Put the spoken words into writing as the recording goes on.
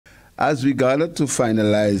As we gather to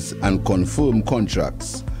finalize and confirm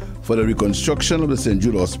contracts for the reconstruction of the St.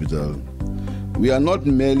 Jude Hospital, we are not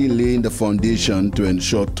merely laying the foundation to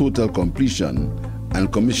ensure total completion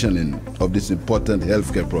and commissioning of this important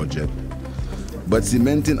healthcare project, but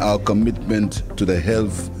cementing our commitment to the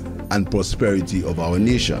health and prosperity of our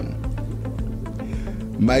nation.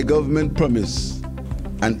 My government promised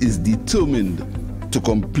and is determined to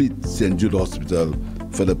complete St. Jude Hospital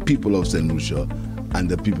for the people of Saint Lucia and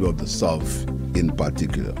the people of the South in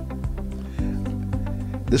particular.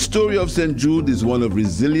 The story of St. Jude is one of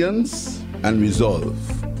resilience and resolve.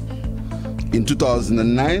 In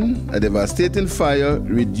 2009, a devastating fire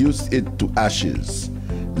reduced it to ashes,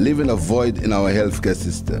 leaving a void in our healthcare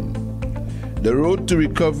system. The road to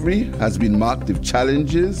recovery has been marked with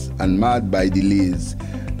challenges and marred by delays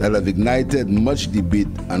that have ignited much debate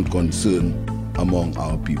and concern among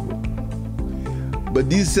our people. But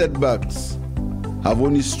these setbacks have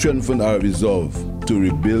only strengthened our resolve to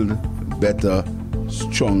rebuild better,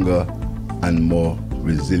 stronger, and more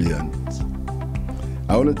resilient.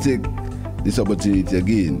 I want to take this opportunity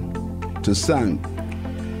again to thank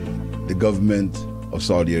the government of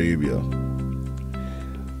Saudi Arabia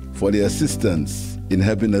for their assistance in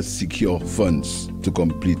helping us secure funds to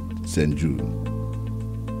complete St. Jude.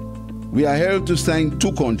 We are here to sign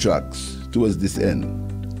 2 contracts towards this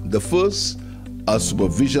end. The first, a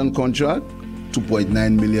supervision contract,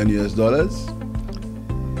 $2.9 million,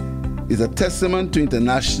 is a testament to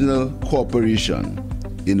international cooperation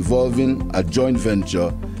involving a joint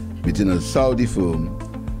venture between a Saudi firm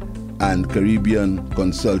and Caribbean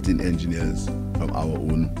consulting engineers from our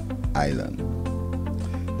own island.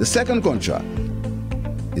 The second contract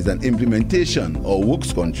is an implementation or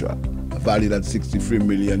works contract valued at $63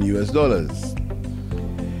 million.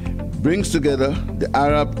 Brings together the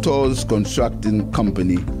Arab Tours Constructing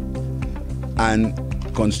Company and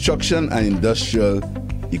Construction and Industrial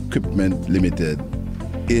Equipment Limited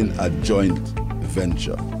in a joint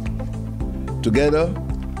venture. Together,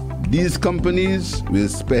 these companies will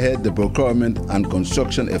spearhead the procurement and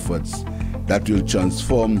construction efforts that will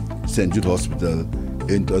transform St. Jude Hospital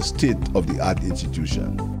into a state-of-the-art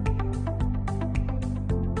institution.